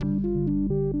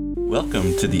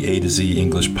Welcome to the A to Z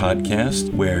English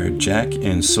podcast, where Jack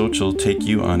and Sochil take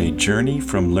you on a journey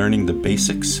from learning the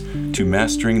basics to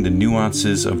mastering the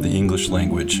nuances of the English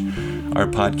language. Our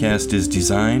podcast is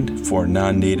designed for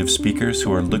non-native speakers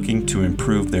who are looking to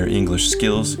improve their English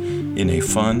skills in a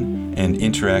fun and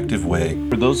interactive way.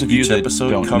 For those of you that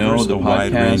don't know the a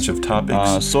wide podcast, range of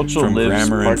topics Sochil from lives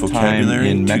grammar and part-time vocabulary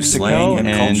in to Mexico, slang and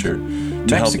and culture.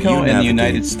 To help Mexico you and the navigate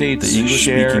United States the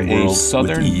share English-speaking a world with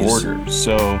southern ease. border,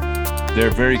 so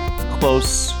they're very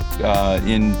close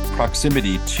in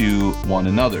proximity to one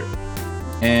another.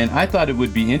 And I thought it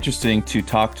would be interesting to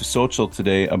talk to Sochil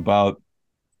today about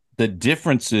the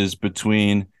differences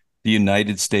between the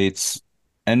United States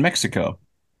and Mexico.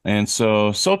 And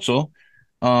so, Sochil,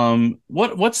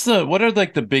 what are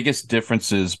like the biggest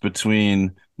differences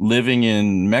between living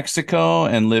in Mexico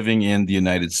and living in the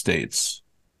United States?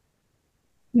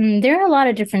 There are a lot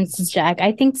of differences, Jack.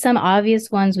 I think some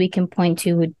obvious ones we can point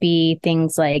to would be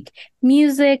things like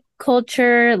music,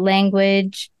 culture,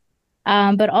 language,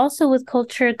 but also with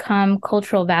culture come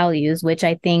cultural values, which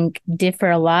I think differ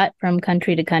a lot from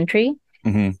country to country.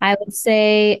 Mm-hmm. I would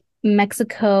say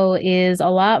Mexico is a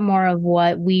lot more of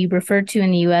what we refer to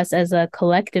in the US as a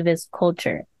collectivist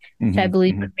culture, which I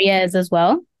believe Korea is as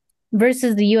well,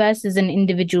 versus the US is an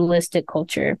individualistic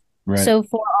culture. Right. So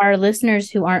for our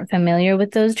listeners who aren't familiar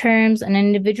with those terms, an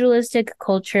individualistic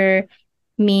culture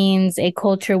means a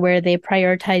culture where they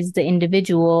prioritize the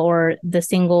individual or the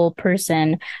single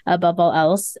person above all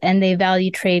else, and they value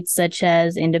traits such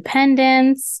as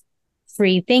independence,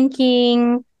 free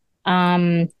thinking,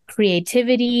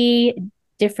 creativity,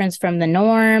 difference from the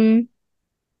norm.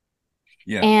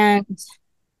 Yeah. And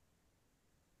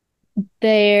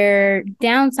their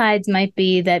downsides might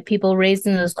be that people raised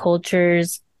in those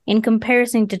cultures, in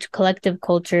comparison to collective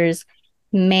cultures,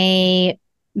 may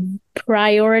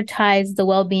prioritize the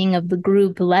well-being of the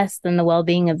group less than the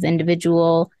well-being of the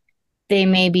individual. They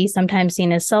may be sometimes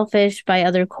seen as selfish by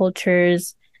other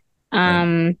cultures,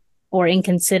 or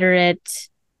inconsiderate,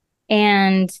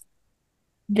 and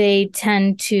they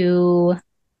tend to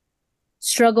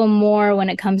struggle more when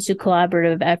it comes to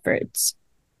collaborative efforts.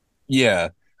 Yeah.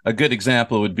 A good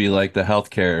example would be like the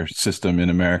healthcare system in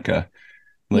America.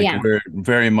 We're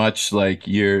very much like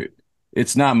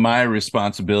it's not my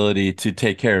responsibility to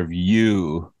take care of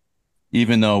you,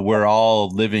 even though we're all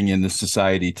living in the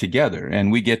society together and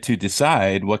we get to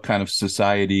decide what kind of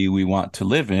society we want to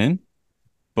live in.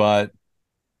 But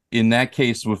in that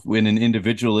case, in an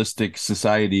individualistic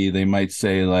society, they might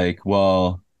say like,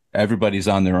 well, everybody's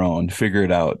on their own, figure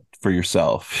it out for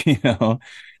yourself,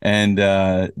 And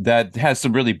that has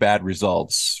some really bad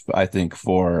results, I think,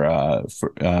 for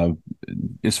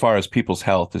as far as people's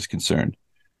health is concerned.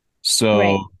 So,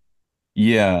 Right.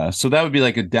 Yeah, so that would be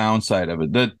like a downside of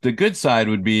it. The good side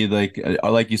would be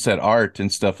like you said, art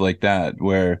and stuff like that,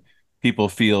 where people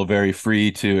feel very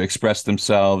free to express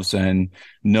themselves, and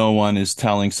no one is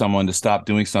telling someone to stop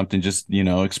doing something. Just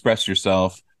express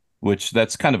yourself, which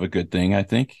that's kind of a good thing. I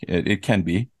think it can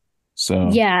be.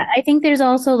 So yeah, I think there's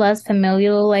also less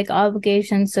familial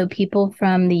obligations. So people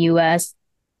from the US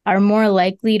are more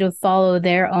likely to follow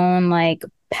their own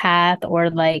path or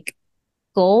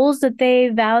goals that they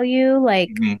value.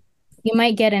 You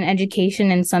might get an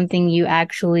education in something you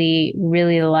actually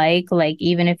really like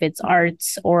even if it's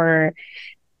arts or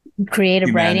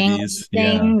creative writing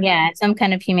thing. Yeah, some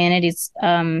kind of humanities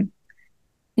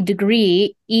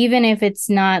degree, even if it's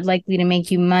not likely to make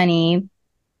you money,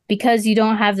 because you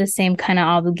don't have the same kind of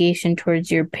obligation towards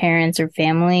your parents or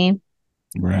family.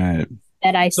 Right.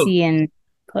 That I see in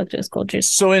collectivist cultures.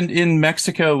 So in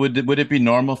Mexico, would it be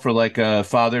normal for like a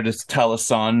father to tell a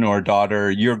son or daughter,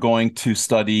 you're going to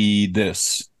study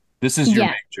this? This is your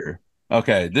major.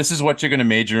 Okay, this is what you're going to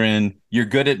major in. You're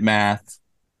good at math.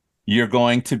 You're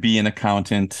going to be an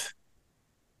accountant.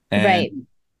 Right.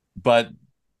 But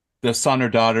the son or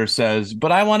daughter says,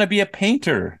 but I want to be a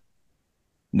painter.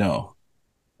 No,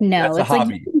 that's a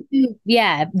hobby.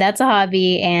 That's a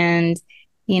hobby. And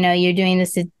you're doing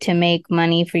this to make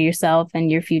money for yourself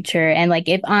and your future. And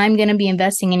if I'm going to be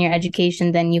investing in your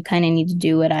education, then you kind of need to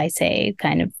do what I say,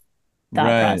 kind of thought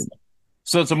process.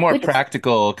 So it's a more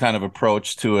practical kind of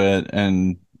approach to it.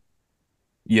 And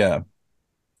yeah.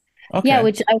 Okay. Yeah,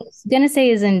 which I was going to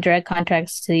say is in direct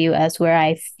contrast to the US, where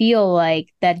I feel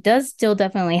like that does still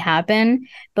definitely happen,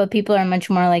 but people are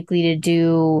much more likely to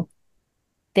do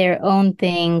their own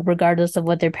thing regardless of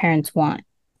what their parents want.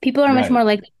 People are much more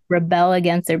likely to rebel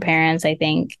against their parents, I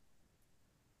think.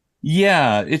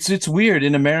 Yeah, it's weird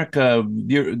in America.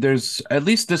 There's at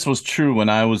least this was true when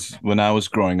I was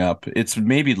growing up. It's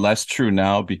maybe less true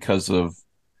now because of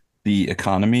the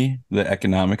economy, the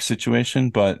economic situation,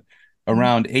 but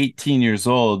around 18 years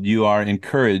old, you are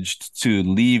encouraged to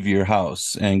leave your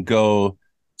house and go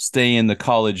stay in the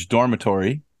college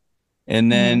dormitory.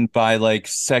 And then by like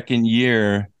second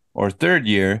year or third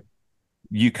year,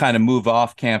 you kind of move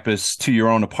off campus to your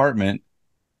own apartment.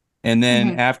 And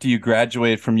then after you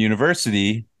graduate from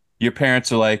university, your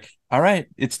parents are like, all right,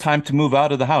 it's time to move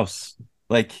out of the house.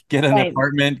 Like, get an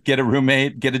apartment, get a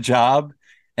roommate, get a job,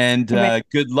 and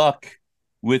good luck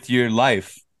with your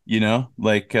life.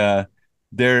 Like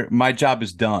my job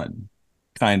is done,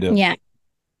 kind of. Yeah.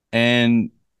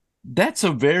 And that's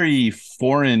a very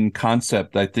foreign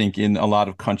concept, I think, in a lot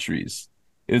of countries.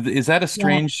 Is that a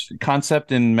strange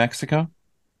concept in Mexico?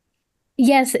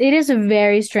 Yes, it is a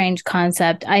very strange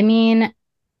concept. I mean,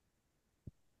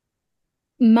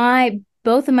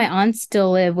 both of my aunts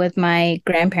still live with my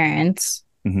grandparents.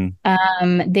 One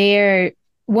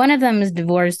of them is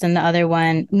divorced and the other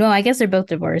one, no, I guess they're both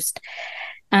divorced.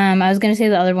 I was going to say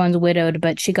the other one's widowed,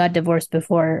 but she got divorced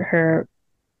before her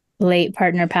late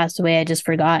partner passed away. I just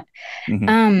forgot.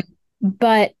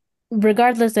 But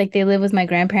regardless, like they live with my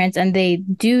grandparents and they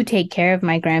do take care of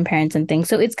my grandparents and things.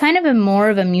 So it's kind of more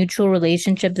of a mutual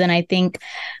relationship than I think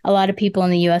a lot of people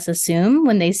in the US assume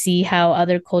when they see how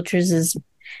other cultures'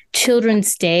 children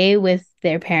stay with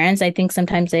their parents. I think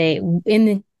sometimes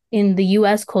in the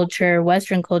US culture,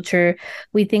 Western culture,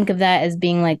 we think of that as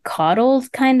being like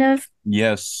coddled kind of.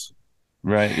 Yes.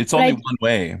 Right. It's only one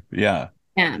way. Yeah.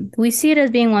 Yeah. We see it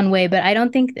as being one way, but I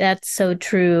don't think that's so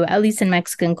true. At least in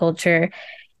Mexican culture,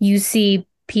 you see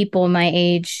people my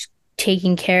age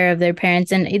taking care of their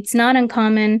parents. And it's not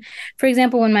uncommon. For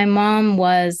example, when my mom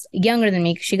was younger than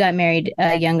me, she got married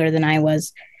younger than I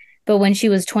was. But when she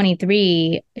was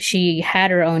 23, she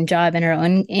had her own job and her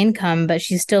own income, but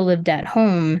she still lived at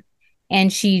home.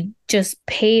 And she just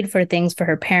paid for things for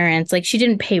her parents. Like she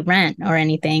didn't pay rent or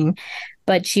anything,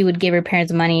 but she would give her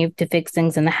parents money to fix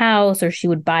things in the house, or she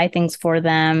would buy things for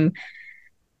them.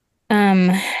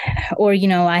 Or,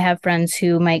 I have friends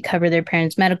who might cover their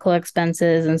parents' medical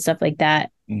expenses and stuff like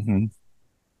that.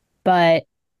 But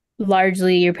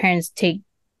largely your parents take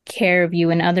care of you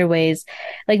in other ways.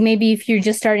 Like maybe if you're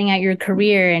just starting out your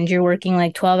career and you're working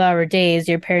like 12-hour days,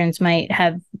 your parents might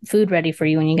have food ready for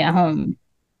you when you get home.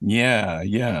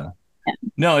 Yeah.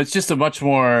 No, it's just a much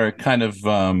more kind of,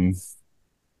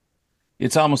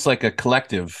 it's almost like a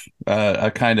collective,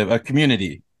 a kind of a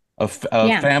community. A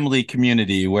family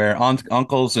community where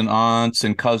uncles and aunts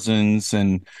and cousins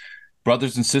and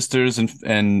brothers and sisters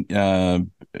and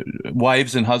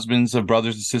wives and husbands of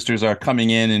brothers and sisters are coming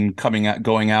in and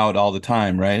going out all the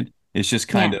time, right? It's just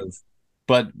kind of,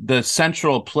 but the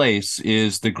central place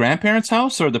is the grandparents'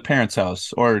 house or the parents'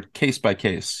 house, or case by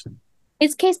case?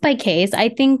 It's case by case. I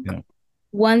think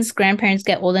once grandparents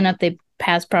get old enough, they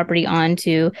pass property on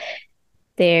to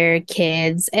their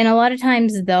kids, and a lot of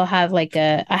times they'll have like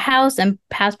a house and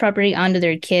pass property onto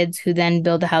their kids, who then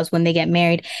build a house when they get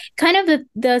married. Kind of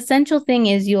the essential thing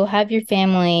is you'll have your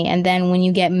family, and then when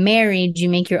you get married, you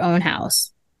make your own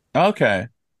house. Okay.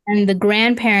 And the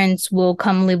grandparents will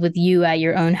come live with you at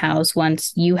your own house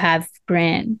once you have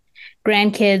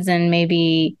grandkids, and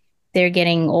maybe they're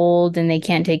getting old and they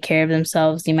can't take care of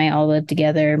themselves. You might all live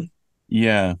together.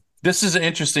 Yeah. This is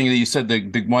interesting that you said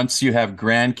that once you have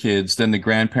grandkids, then the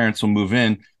grandparents will move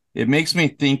in. It makes me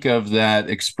think of that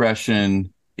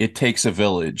expression, it takes a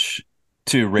village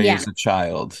to raise a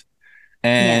child.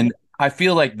 And I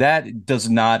feel like that does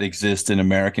not exist in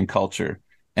American culture.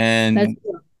 And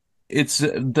it's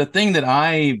the thing that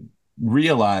I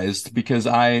realized, because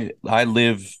I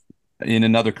live in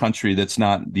another country that's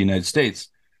not the United States.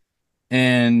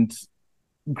 And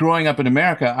growing up in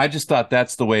America, I just thought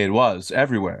that's the way it was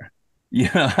everywhere.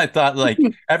 I thought like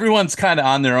everyone's kind of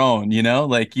on their own,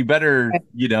 like you better,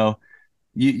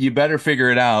 you better figure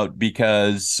it out,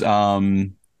 because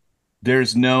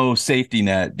there's no safety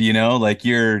net, like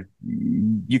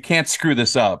you can't screw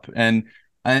this up. And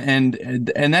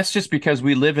that's just because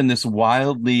we live in this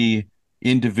wildly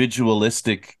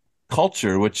individualistic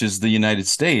culture, which is the United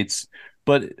States.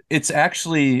 But it's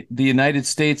actually, the United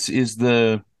States is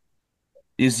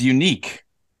unique,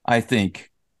 I think.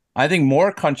 I think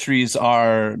more countries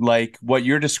are like what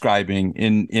you're describing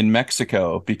in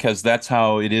Mexico, because that's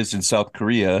how it is in South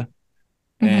Korea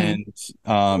and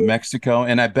Mexico.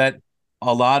 And I bet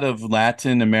a lot of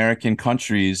Latin American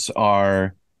countries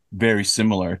are very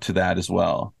similar to that as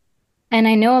well. And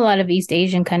I know a lot of East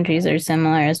Asian countries are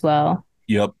similar as well.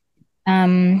 Yep.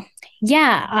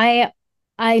 Yeah,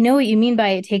 I know what you mean by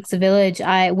it takes a village.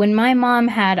 When my mom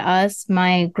had us,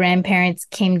 my grandparents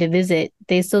came to visit.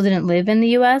 They still didn't live in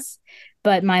the US,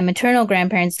 but my maternal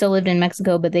grandparents still lived in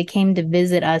Mexico, but they came to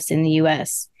visit us in the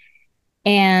US.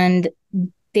 And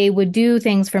they would do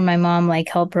things for my mom, like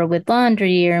help her with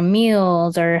laundry or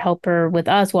meals or help her with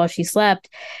us while she slept.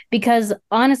 Because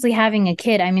honestly, having a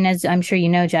kid, I mean, as I'm sure you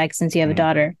know, Jack, since you have a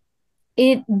daughter,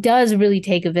 it does really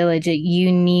take a village.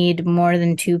 You need more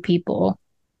than two people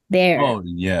there. Oh,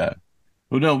 yeah.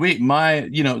 Well, no,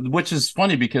 which is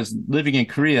funny because living in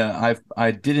Korea,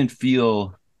 I didn't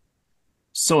feel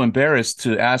so embarrassed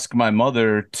to ask my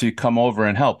mother to come over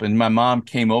and help. And my mom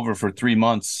came over for 3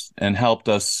 months and helped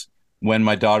us when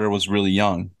my daughter was really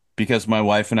young, because my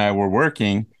wife and I were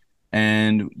working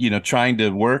and, trying to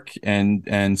work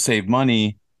and save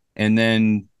money and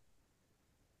then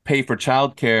pay for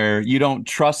childcare.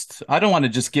 I don't want to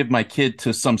just give my kid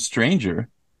to some stranger.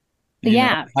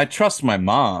 I trust my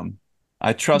mom.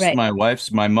 I trust my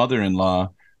my mother-in-law,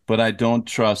 but I don't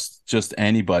trust just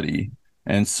anybody.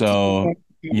 And so,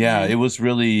 yeah, it was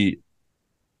really,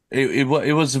 it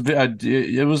was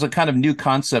a kind of new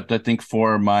concept, I think,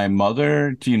 for my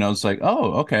mother to, it's like,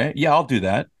 oh, okay, yeah, I'll do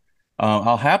that.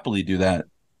 I'll happily do that.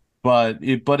 But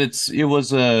it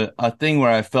was a thing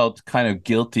where I felt kind of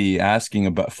guilty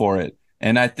asking for it.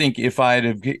 And I think if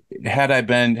had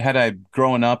I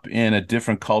grown up in a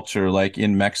different culture, like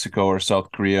in Mexico or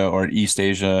South Korea or East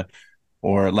Asia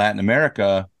or Latin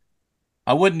America,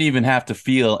 I wouldn't even have to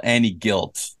feel any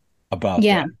guilt about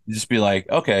that. Just be like,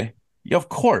 okay, yeah, of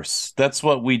course, that's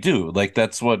what we do. Like,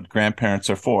 that's what grandparents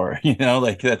are for,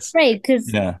 like that's right.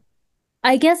 Because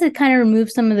I guess it kind of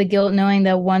removes some of the guilt knowing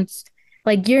that once,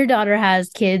 like, your daughter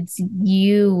has kids,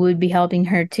 you would be helping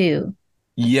her too.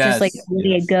 Yes. Just like the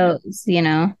way it goes,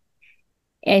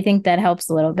 I think that helps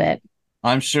a little bit.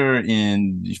 I'm sure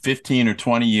in 15 or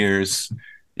 20 years,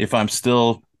 if I'm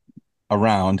still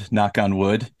around, knock on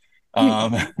wood,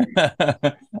 I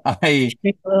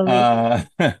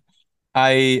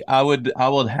would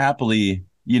happily,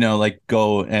 like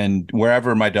go and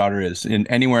wherever my daughter is in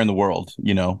anywhere in the world,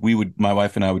 my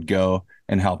wife and I would go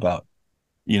and help out,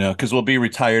 because we'll be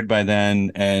retired by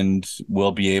then and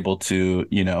we'll be able to,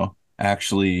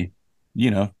 actually,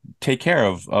 take care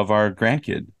of our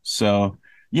grandkid. So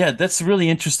yeah, that's really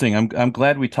interesting. I'm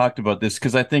glad we talked about this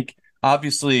because I think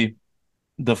obviously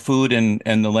the food and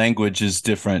the language is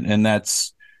different, and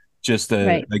that's just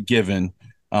a given.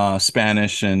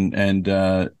 Spanish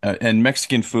and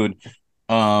Mexican food,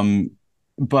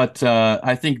 but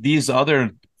I think these other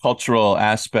cultural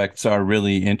aspects are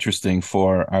really interesting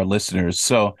for our listeners.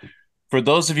 So for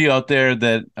those of you out there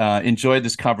that enjoyed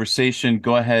this conversation,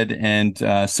 go ahead and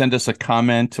send us a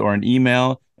comment or an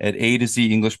email at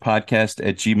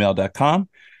a2zenglishpodcast@gmail.com.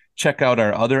 Check out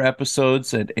our other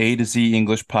episodes at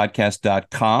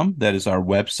a2zenglishpodcast.com. That is our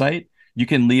website. You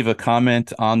can leave a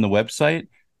comment on the website,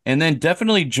 and then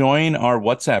definitely join our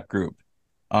WhatsApp group,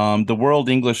 the World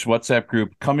English WhatsApp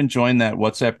group. Come and join that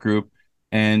WhatsApp group,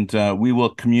 and we will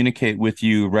communicate with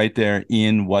you right there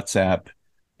in WhatsApp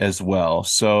as well.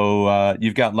 So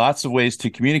you've got lots of ways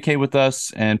to communicate with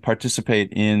us and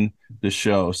participate in the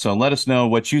show. So let us know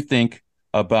what you think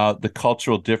about the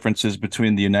cultural differences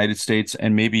between the United States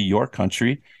and maybe your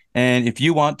country. And if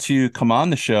you want to come on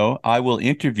the show, I will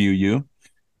interview you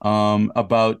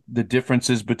about the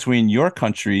differences between your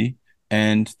country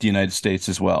and the United States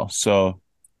as well. So,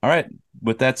 all right.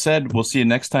 With that said, we'll see you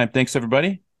next time. Thanks,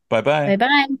 everybody. Bye-bye.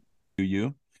 Bye-bye.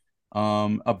 You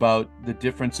about the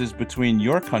differences between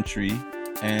your country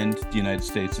and the United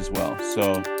States as well.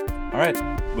 So, all right.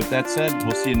 With that said,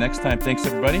 we'll see you next time. Thanks,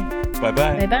 everybody.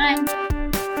 Bye-bye. Bye-bye.